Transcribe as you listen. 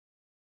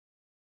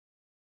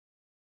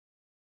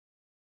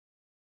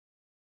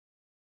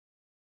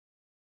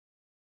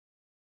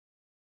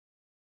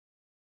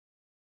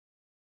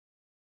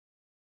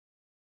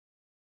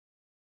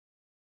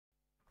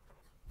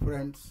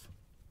Friends,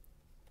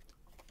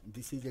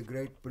 this is a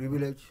great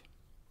privilege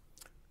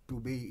to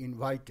be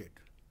invited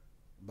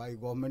by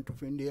Government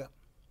of India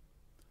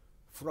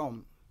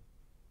from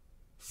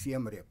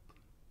Siem Reap,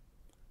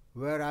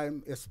 where I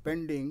am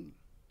spending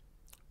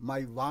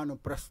my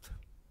Vanaprasth.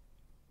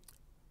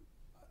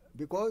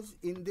 Because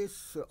in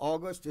this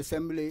August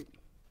assembly,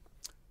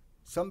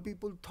 some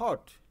people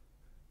thought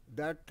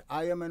that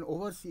I am an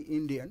overseas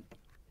Indian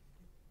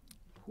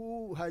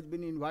who has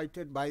been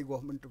invited by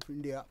Government of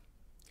India.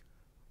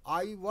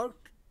 I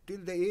worked till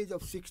the age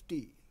of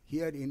 60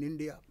 here in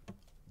India,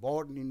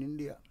 born in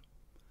India.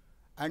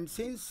 And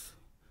since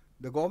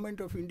the Government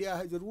of India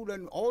has a rule,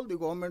 and all the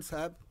governments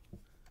have,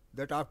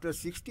 that after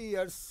 60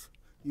 years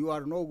you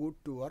are no good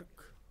to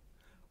work,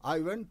 I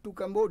went to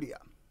Cambodia,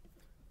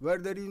 where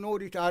there is no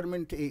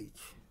retirement age.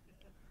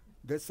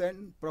 They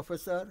send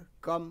professor,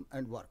 come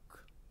and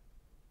work.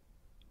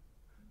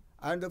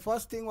 And the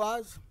first thing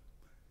was,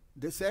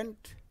 they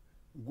sent,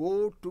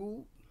 go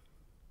to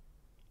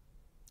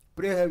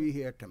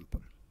Prehavihya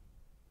temple,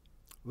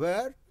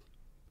 where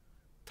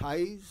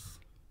Thais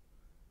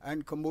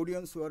and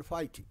Cambodians were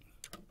fighting.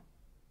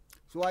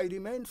 So I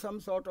remained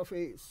some sort of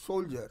a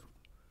soldier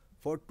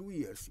for 2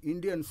 years,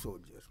 Indian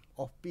soldier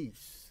of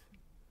peace.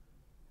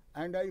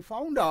 And I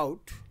found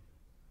out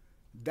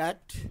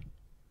that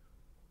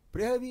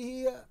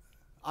Prehavihya,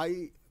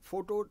 I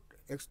photoed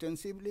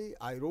extensively,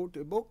 I wrote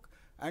a book,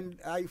 and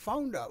I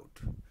found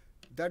out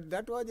that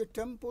that was a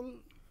temple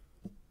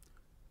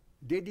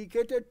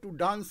dedicated to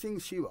dancing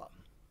Shiva.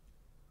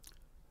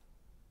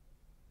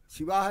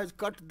 Shiva has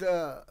cut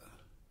the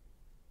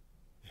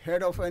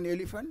head of an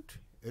elephant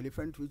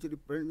which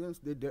represents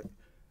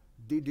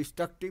the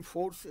destructive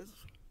forces,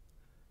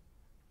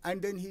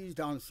 and then he is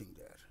dancing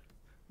there.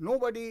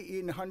 Nobody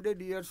in 100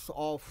 years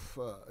of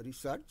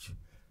research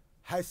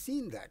has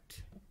seen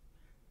that.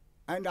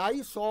 And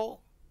I saw,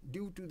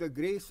 due to the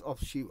grace of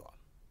Shiva,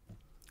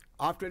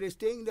 after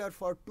staying there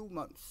for 2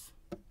 months,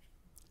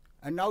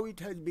 and now it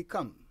has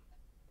become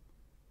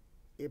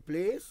a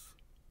place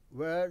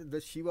where the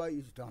Shiva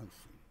is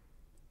dancing.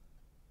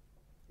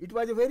 It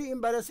was a very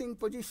embarrassing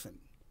position,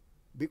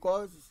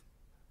 because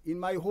in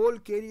my whole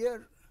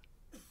career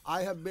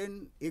I have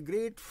been a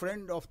great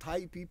friend of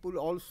Thai people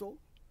also,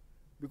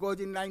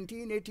 because in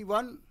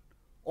 1981,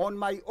 on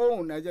my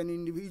own as an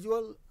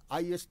individual,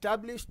 I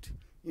established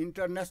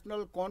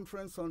International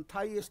Conference on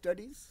Thai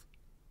Studies,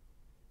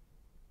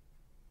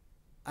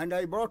 and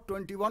I brought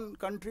 21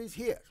 countries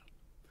here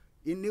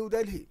in New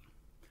Delhi.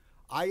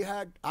 I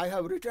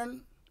have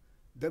written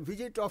the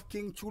visit of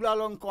King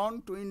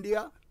Chulalongkorn to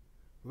India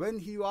when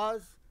he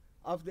was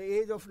of the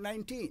age of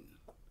 19.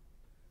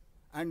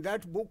 And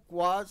that book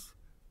was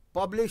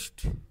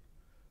published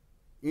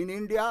in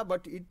India,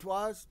 but it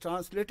was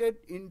translated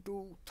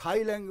into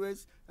Thai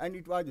language, and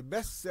it was a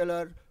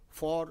bestseller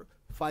for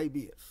 5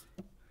 years.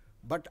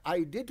 But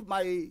I did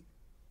my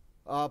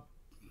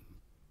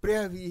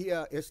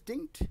Prehavihya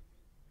extinct,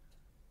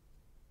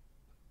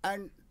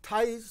 and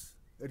Thais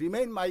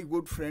remain my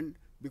good friend,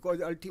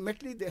 because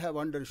ultimately they have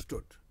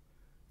understood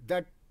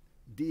that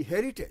the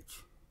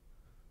heritage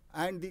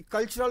and the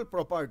cultural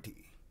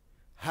property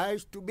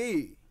has to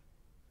be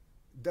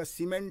the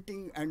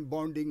cementing and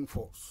bonding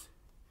force.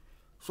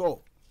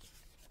 So,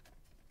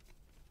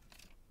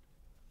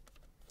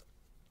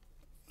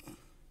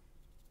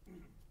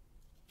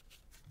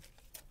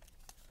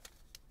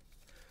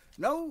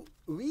 now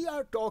we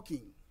are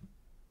talking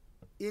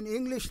in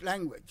English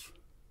language,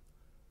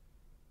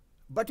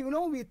 but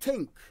we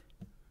think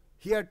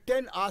here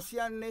 10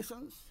 ASEAN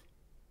nations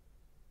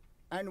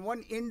and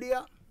 1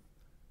 India.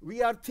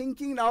 We are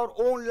thinking in our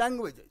own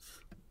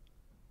languages,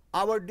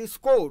 our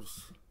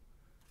discourse,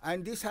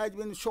 and this has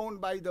been shown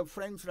by the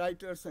French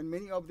writers and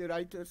many of the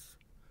writers.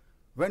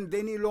 When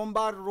Denis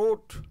Lombard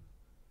wrote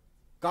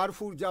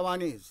Carrefour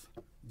Javanese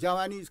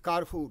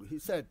Carrefour, he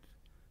said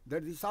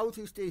that the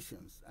Southeast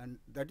Asians, and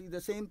that is the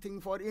same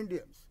thing for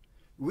Indians,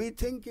 we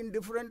think in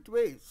different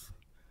ways,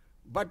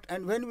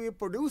 and when we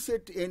produce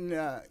it in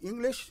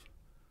English,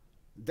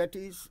 that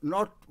is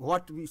not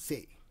what we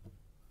say.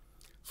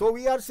 So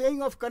we are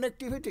saying of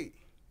connectivity.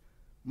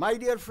 My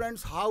dear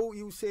friends, how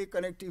you say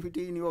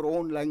connectivity in your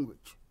own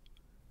language?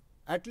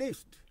 At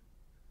least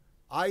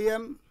I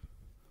am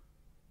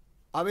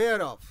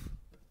aware of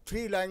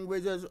 3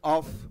 languages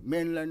of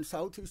mainland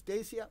Southeast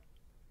Asia: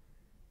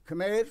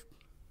 Khmer,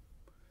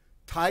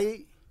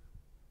 Thai,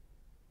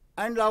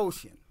 and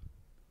Laotian.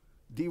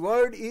 The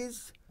word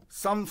is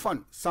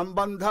samfan,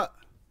 sambandha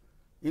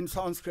in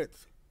Sanskrit.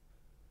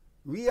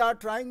 We are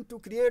trying to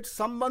create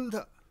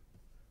sambandha.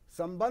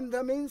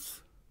 Sambandha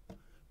means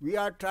we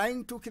are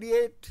trying to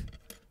create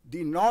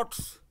the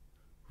knots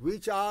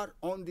which are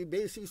on the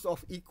basis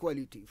of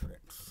equality,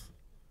 friends.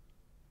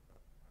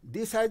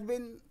 This has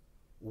been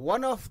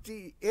one of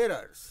the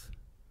errors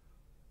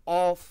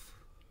of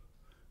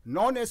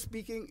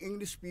non-speaking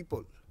English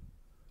people,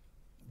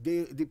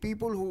 the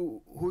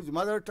people whose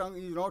mother tongue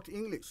is not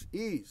English,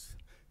 is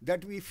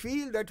that we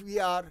feel that we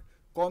are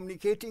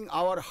communicating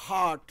our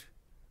heart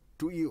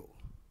to you.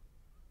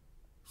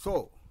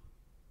 So,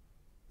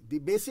 the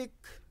basic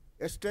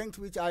strength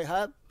which I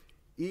have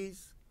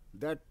is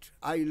that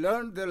I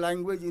learned the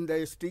language in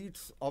the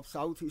streets of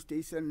Southeast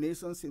Asian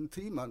nations in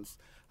 3 months.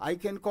 I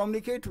can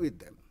communicate with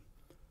them.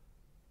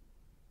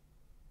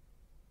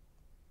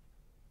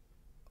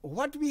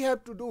 What we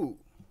have to do,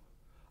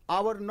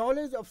 our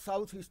knowledge of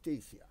Southeast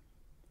Asia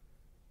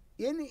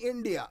in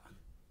India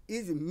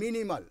is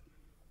minimal.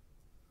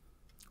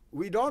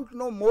 We don't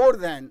know more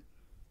than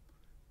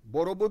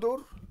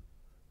Borobudur,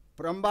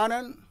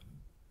 Prambanan,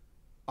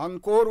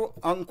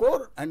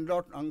 Angkor, and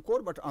not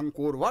Angkor, but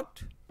Angkor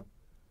Wat.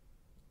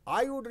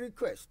 I would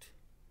request,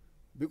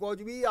 because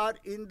we are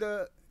in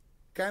the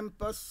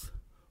campus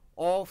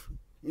of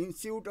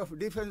Institute of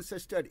Defense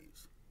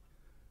Studies,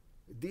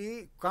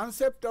 the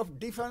concept of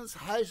defense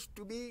has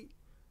to be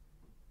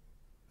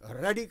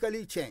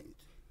radically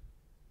changed.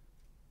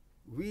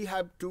 We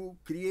have to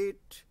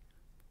create,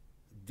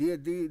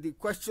 the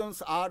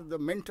questions are the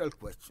mental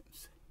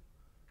questions.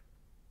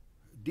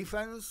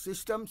 Defense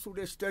system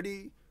should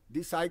study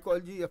the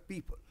psychology of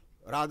people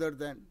rather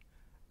than,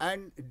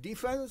 and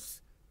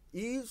defense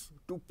is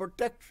to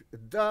protect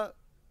the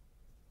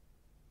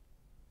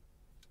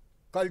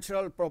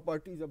cultural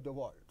properties of the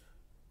world.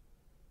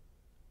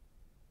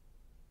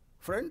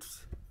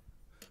 Friends,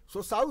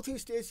 so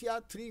Southeast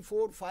Asia, 3,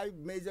 4, 5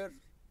 major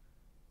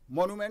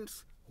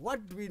monuments.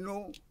 What do we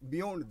know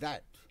beyond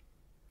that?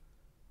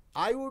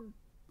 I would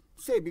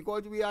say,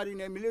 because we are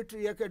in a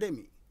military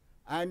academy,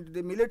 and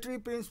the military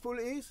principle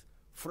is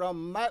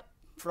from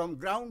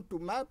ground to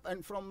map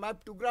and from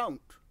map to ground.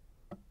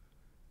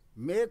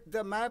 Make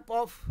the map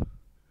of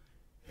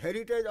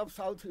heritage of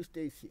Southeast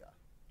Asia.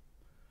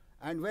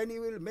 And when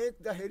you will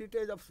make the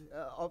heritage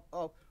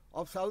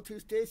of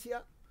Southeast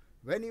Asia,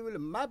 when you will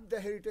map the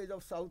heritage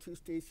of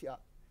Southeast Asia,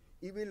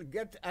 you will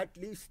get at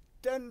least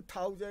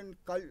 10,000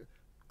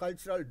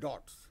 cultural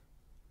dots.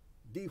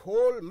 The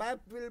whole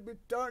map will be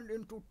turned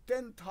into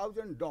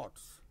 10,000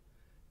 dots,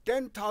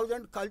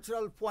 10,000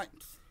 cultural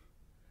points.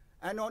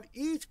 And on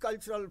each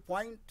cultural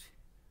point,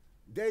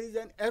 there is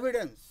an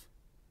evidence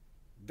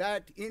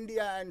that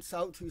India and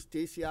Southeast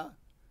Asia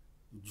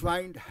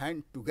joined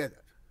hand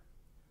together.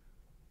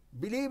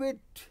 Believe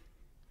it,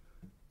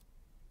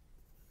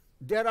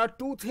 there are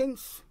two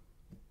things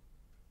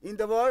in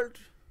the world.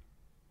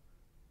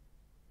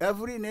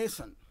 Every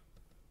nation,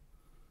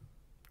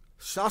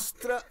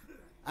 Shastra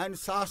and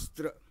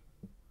Shastra.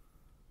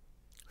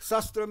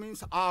 Shastra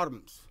means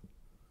arms,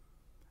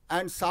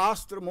 and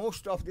Shastra,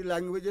 most of the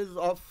languages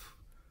of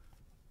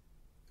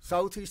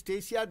Southeast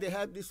Asia, they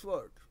have this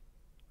word.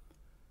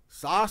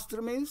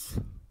 Shastra means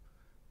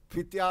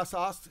Vidya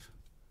Shastra.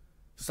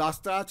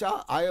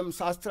 Shastracha, I am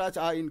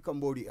Shastracha in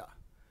Cambodia.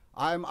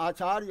 I am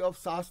Acharya of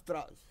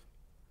Shastras.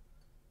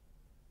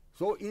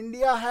 So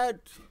India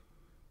had,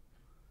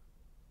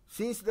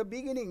 since the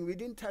beginning, we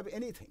didn't have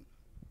anything.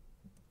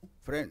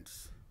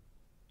 Friends,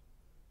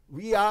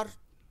 we are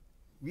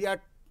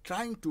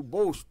trying to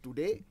boast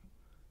today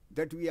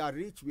that we are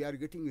rich, we are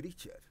getting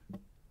richer.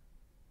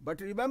 But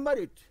remember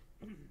it,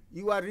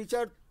 you are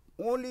richer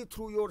only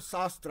through your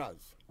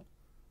Shastras.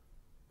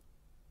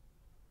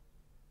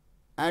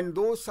 And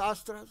those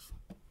Shastras,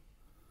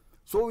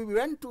 so we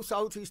went to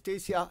Southeast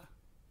Asia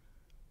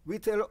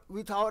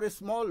with our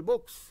small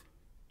books.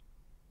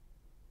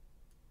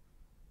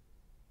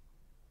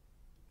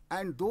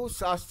 And those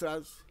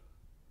Shastras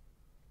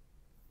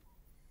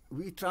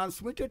we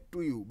transmitted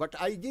to you, but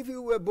I give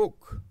you a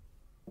book.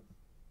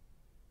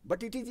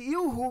 But it is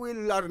you who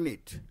will learn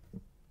it.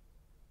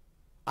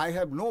 I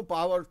have no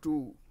power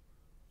to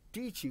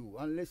teach you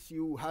unless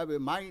you have a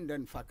mind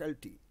and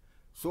faculty.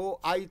 So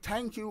I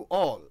thank you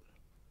all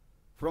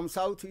from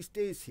Southeast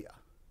Asia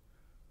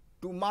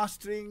to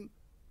mastering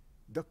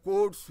the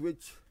codes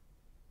which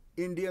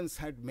Indians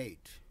had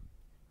made.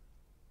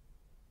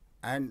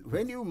 And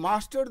when you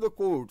master the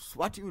codes,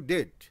 what you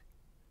did,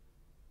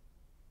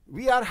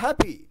 we are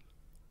happy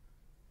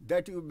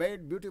that you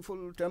made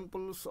beautiful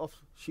temples of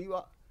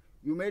Shiva,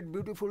 you made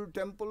beautiful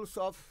temples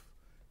of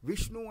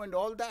Vishnu and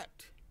all that.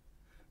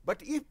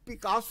 But if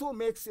Picasso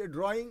makes a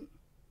drawing,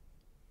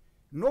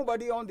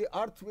 nobody on the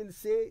earth will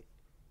say,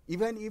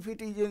 even if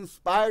it is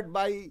inspired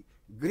by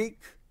Greek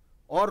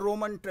or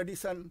Roman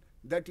tradition,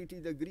 that it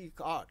is a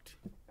Greek art.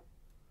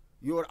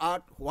 Your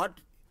art, what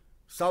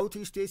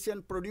Southeast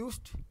Asian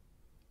produced,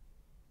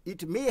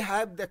 it may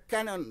have the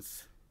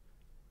canons,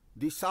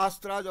 the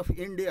Shastras of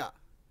India,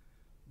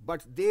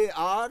 but they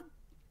are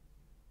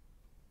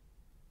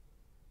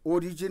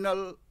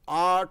original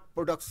art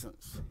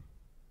productions.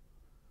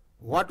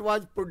 What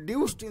was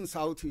produced in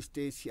Southeast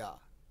Asia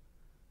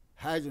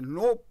has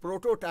no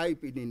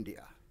prototype in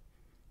India.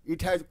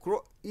 It has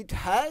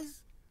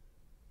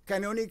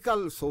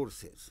canonical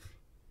sources.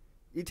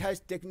 It has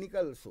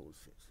technical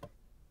sources.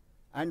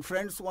 And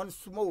friends,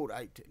 once more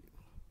I tell you,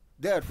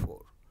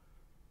 therefore,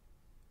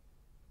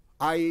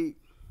 I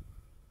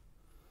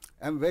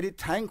am very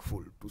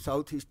thankful to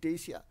Southeast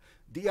Asia.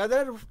 The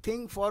other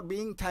thing for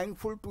being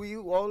thankful to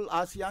you all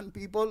ASEAN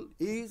people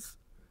is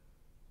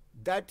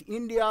that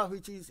India,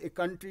 which is a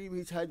country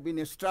which has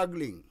been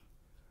struggling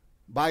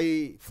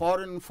by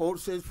foreign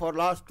forces for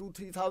last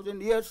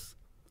 2,000-3,000 years,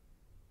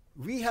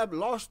 we have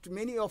lost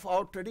many of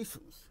our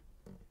traditions,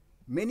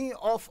 many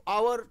of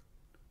our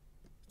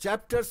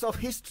chapters of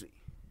history.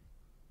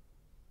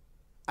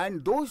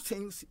 And those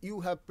things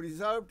you have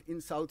preserved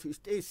in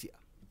Southeast Asia.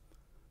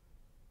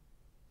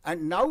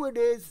 And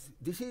nowadays,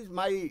 this is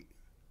my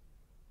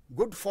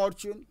good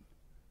fortune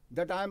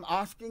that I am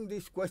asking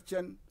this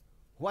question,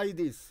 why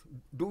this?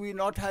 Do we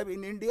not have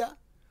in India?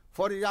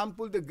 For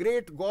example, the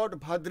great god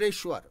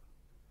Bhadreshwar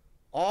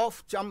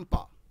of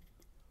Champa,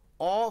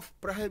 of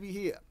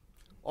Prahavihya,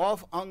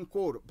 of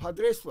Angkor,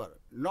 Bhadreshwar,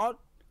 not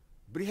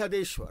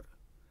Brihadeshwar.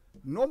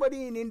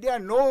 Nobody in India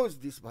knows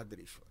this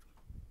Bhadreshwar.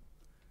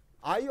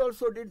 I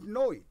also didn't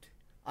know it.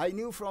 I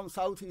knew from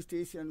Southeast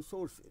Asian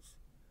sources.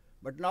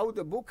 But now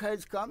the book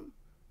has come.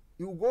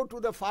 You go to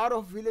the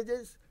far-off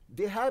villages,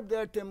 they have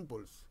their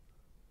temples,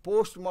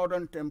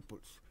 post-modern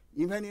temples.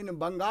 Even in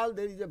Bengal,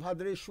 there is a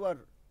Bhadreshwar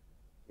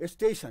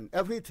station,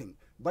 everything.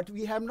 But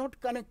we have not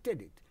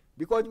connected it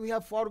because we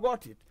have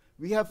forgot it.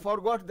 We have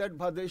forgot that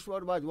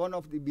Bhadreshwar was one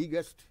of the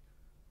biggest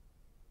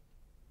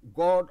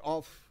god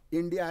of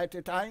India at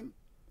a time,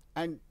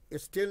 and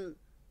still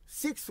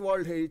 6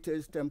 World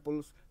Heritage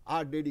temples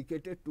are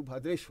dedicated to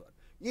Bhadreshwar.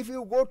 If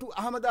you go to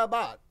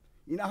Ahmedabad,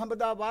 in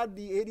Ahmedabad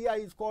the area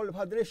is called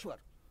Bhadreshwar.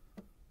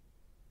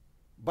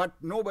 But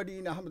nobody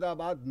in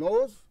Ahmedabad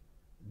knows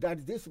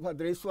that this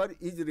Bhadreshwar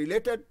is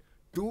related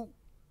to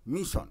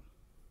Mission.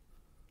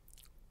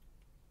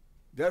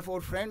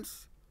 Therefore,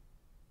 friends,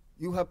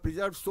 you have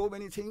preserved so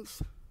many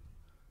things.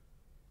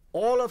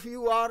 All of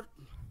you are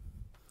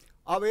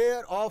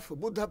aware of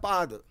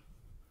Buddhapada,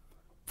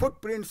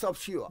 footprints of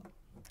Shiva,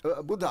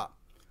 Buddha.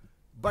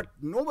 But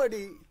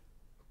nobody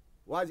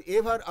was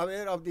ever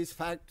aware of this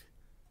fact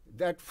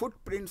that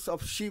footprints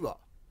of Shiva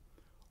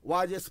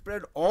was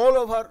spread all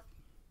over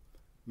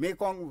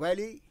Mekong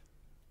Valley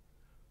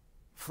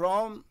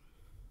from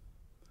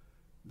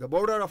the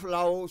border of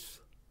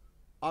Laos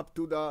up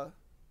to the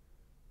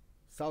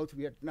South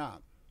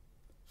Vietnam.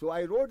 So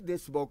I wrote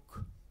this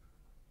book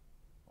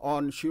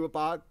on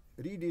Shivapad,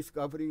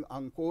 rediscovering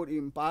Angkor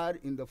Empire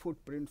in the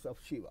footprints of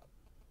Shiva.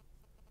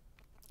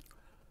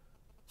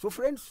 So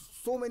friends,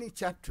 so many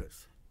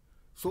chapters,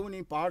 so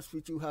many parts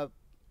which you have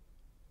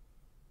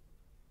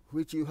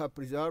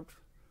preserved.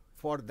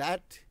 For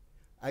that,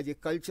 as a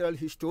cultural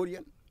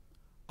historian,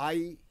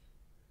 I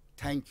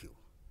thank you,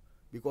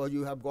 because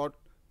you have got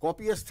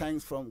copious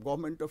thanks from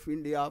Government of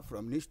India,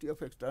 from Ministry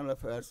of External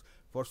Affairs,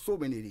 for so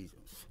many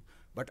reasons.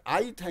 But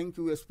I thank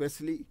you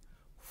especially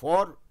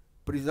for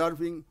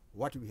preserving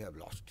what we have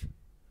lost.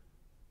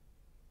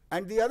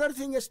 And the other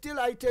thing is, still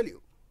I tell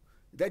you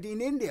that in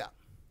India,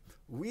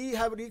 we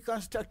have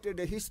reconstructed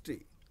a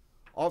history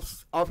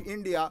of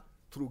India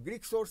through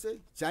Greek sources,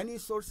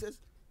 Chinese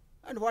sources,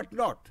 and what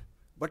not.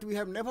 But we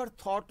have never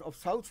thought of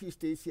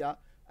Southeast Asia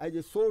as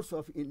a source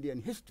of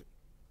Indian history.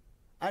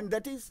 And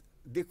that is,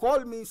 they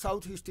call me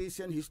Southeast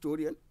Asian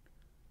historian,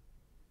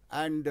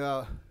 and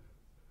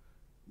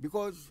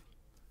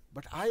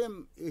but I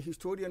am a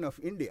historian of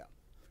India,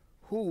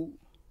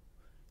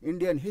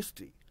 Indian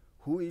history,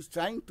 who is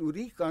trying to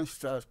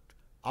reconstruct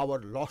our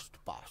lost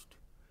past.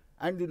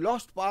 And the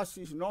lost past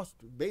is not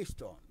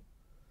based on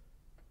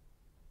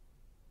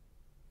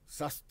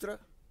Shastra.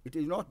 It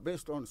is not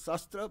based on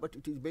Shastra, but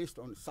it is based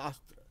on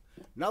Shastra.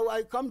 Now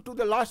I come to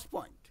the last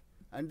point,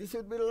 and this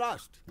will be the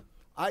last.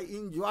 I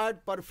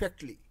enjoyed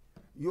perfectly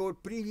your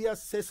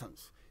previous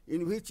sessions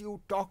in which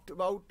you talked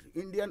about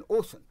Indian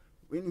Ocean,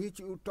 in which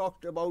you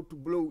talked about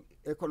blue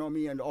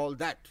economy and all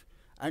that,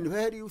 and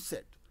where you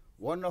said,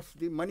 one of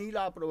the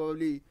Manila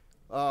probably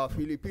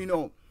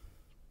Filipino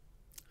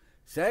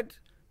said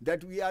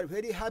that we are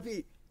very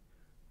happy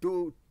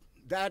to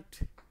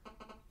that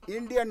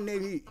Indian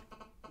Navy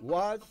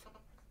was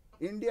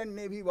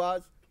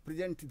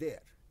present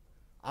there.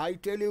 I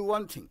tell you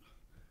one thing,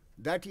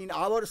 that in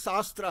our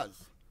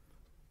Shastras,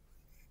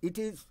 it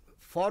is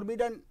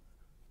forbidden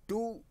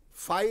to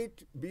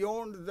fight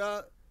beyond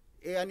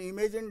an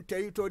imagined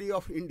territory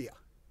of India.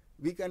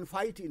 We can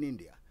fight in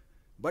India,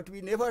 but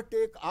we never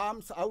take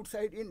arms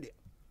outside India.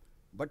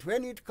 But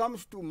when it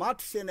comes to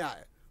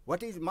Matsya,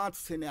 what is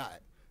Matsya?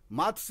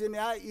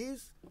 Matsya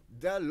is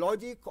the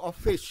logic of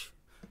fish.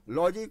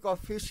 Logic of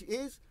fish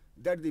is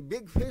that the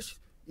big fish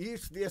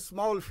eats the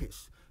small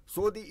fish.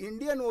 So the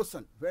Indian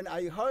Ocean, when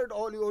I heard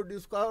all your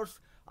discourse,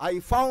 I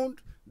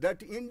found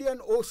that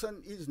Indian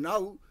Ocean is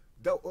now,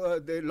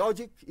 the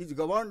logic is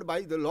governed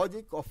by the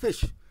logic of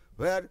fish,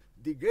 where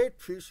the great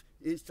fish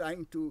is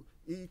trying to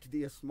eat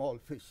the small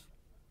fish.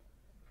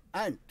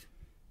 And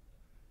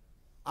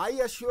I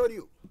assure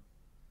you,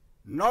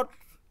 not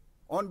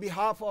on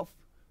behalf of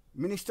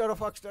Minister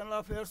of External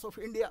Affairs of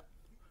India,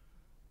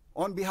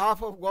 on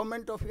behalf of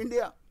Government of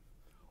India,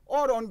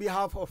 or on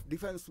behalf of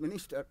Defense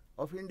Minister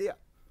of India,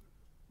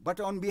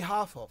 but on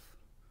behalf of,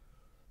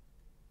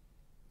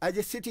 as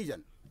a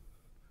citizen,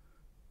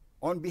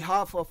 on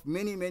behalf of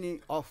many,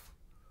 many of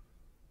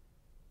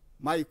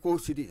my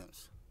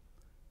co-citizens,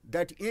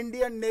 that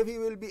Indian Navy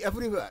will be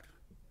everywhere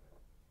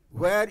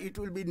where it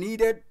will be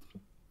needed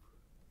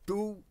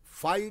to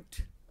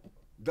fight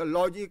the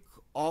logic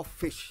of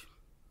fish.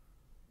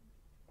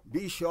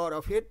 Be sure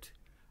of it.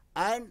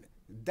 And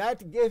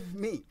that gave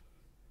me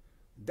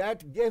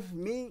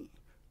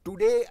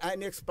today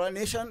an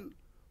explanation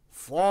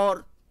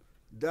for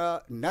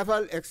the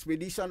naval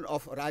expedition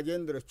of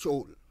Rajendra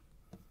Chol.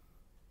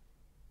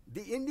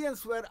 The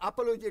Indians were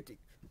apologetic.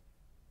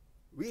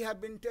 We have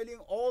been telling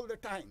all the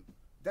time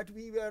that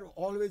we were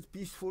always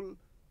peaceful,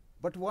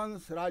 but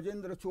once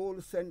Rajendra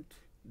Chol sent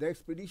the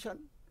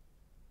expedition.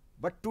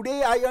 But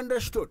today I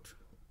understood,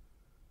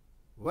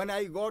 when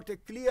I got a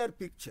clear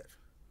picture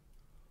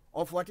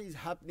of what is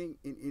happening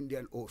in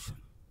Indian Ocean.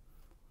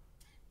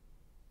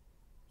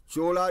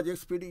 Chola's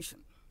expedition,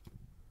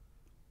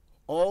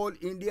 all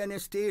Indian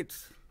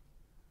states,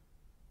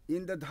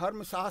 in the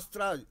Dharma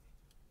Shastras,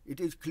 it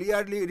is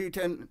clearly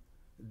written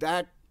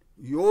that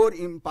your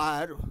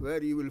empire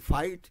where you will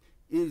fight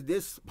is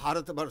this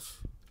Bharatvarsh,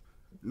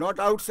 not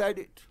outside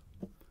it.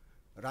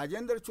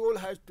 Rajendra Chol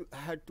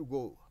had to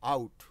go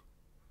out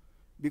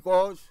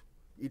because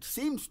it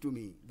seems to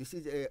me, this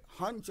is a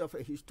hunch of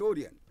a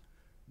historian,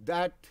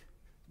 that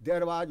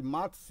there was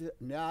Matsya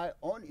Nyaya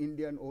on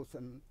Indian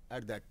Ocean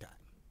at that time.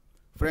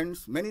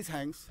 Friends, many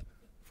thanks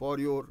for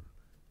your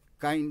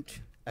kind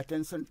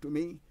attention to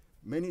me.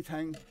 Many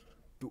thanks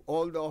to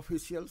all the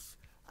officials.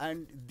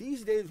 And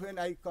these days when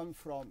I come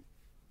from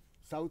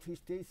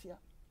Southeast Asia,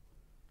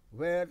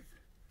 where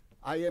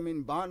I am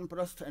in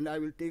Banprasth and I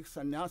will take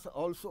sannyasa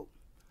also,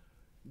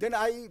 then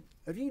I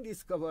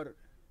rediscover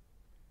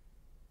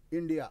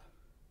India.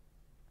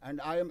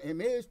 And I am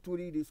amazed to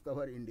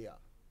rediscover India.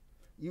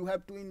 You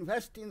have to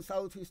invest in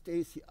Southeast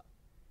Asia.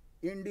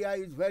 India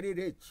is very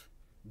rich.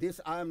 This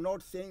I am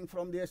not saying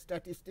from the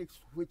statistics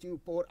which you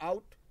pour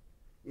out.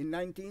 In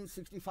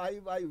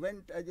 1965, I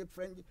went as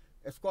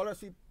a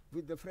scholarship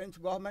with the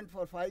French government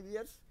for 5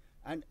 years,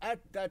 and at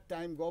that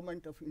time,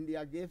 government of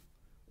India gave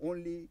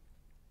only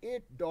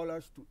 $8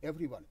 to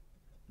everyone.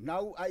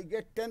 Now I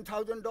get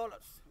 $10,000.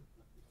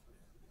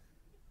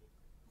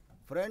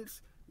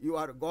 Friends,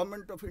 your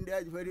government of India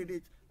is very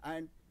rich,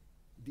 and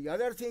the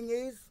other thing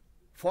is,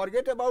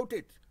 forget about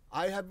it.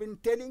 I have been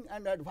telling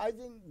and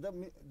advising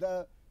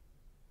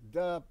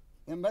the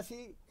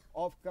embassy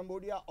of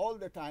Cambodia all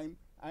the time,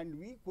 and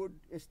we could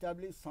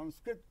establish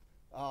Sanskrit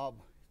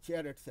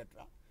chair,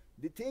 etc.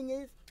 The thing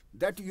is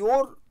that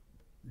your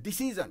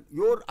decision,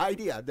 your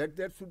idea that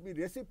there should be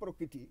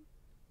reciprocal,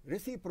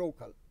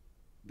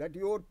 that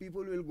your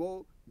people will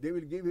go, they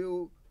will give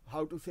you,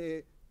 how to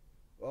say,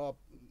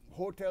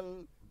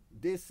 hotel,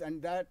 this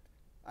and that,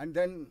 and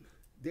then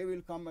they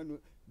will come, and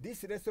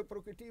this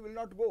reciprocity will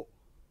not go.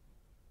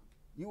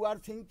 You are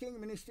thinking,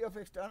 Ministry of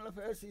External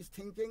Affairs is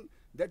thinking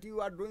that you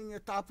are doing a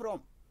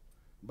tapram.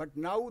 But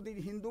now the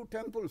Hindu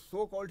temples,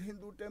 so-called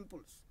Hindu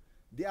temples,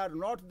 they are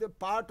not the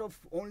part of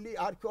only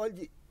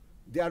archaeology.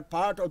 They are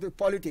part of the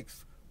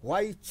politics.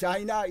 Why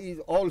China is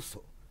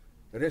also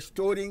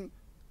restoring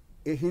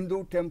a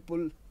Hindu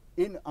temple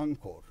in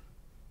Angkor.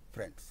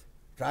 Friends,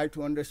 try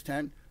to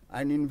understand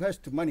and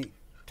invest money.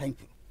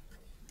 Thank you.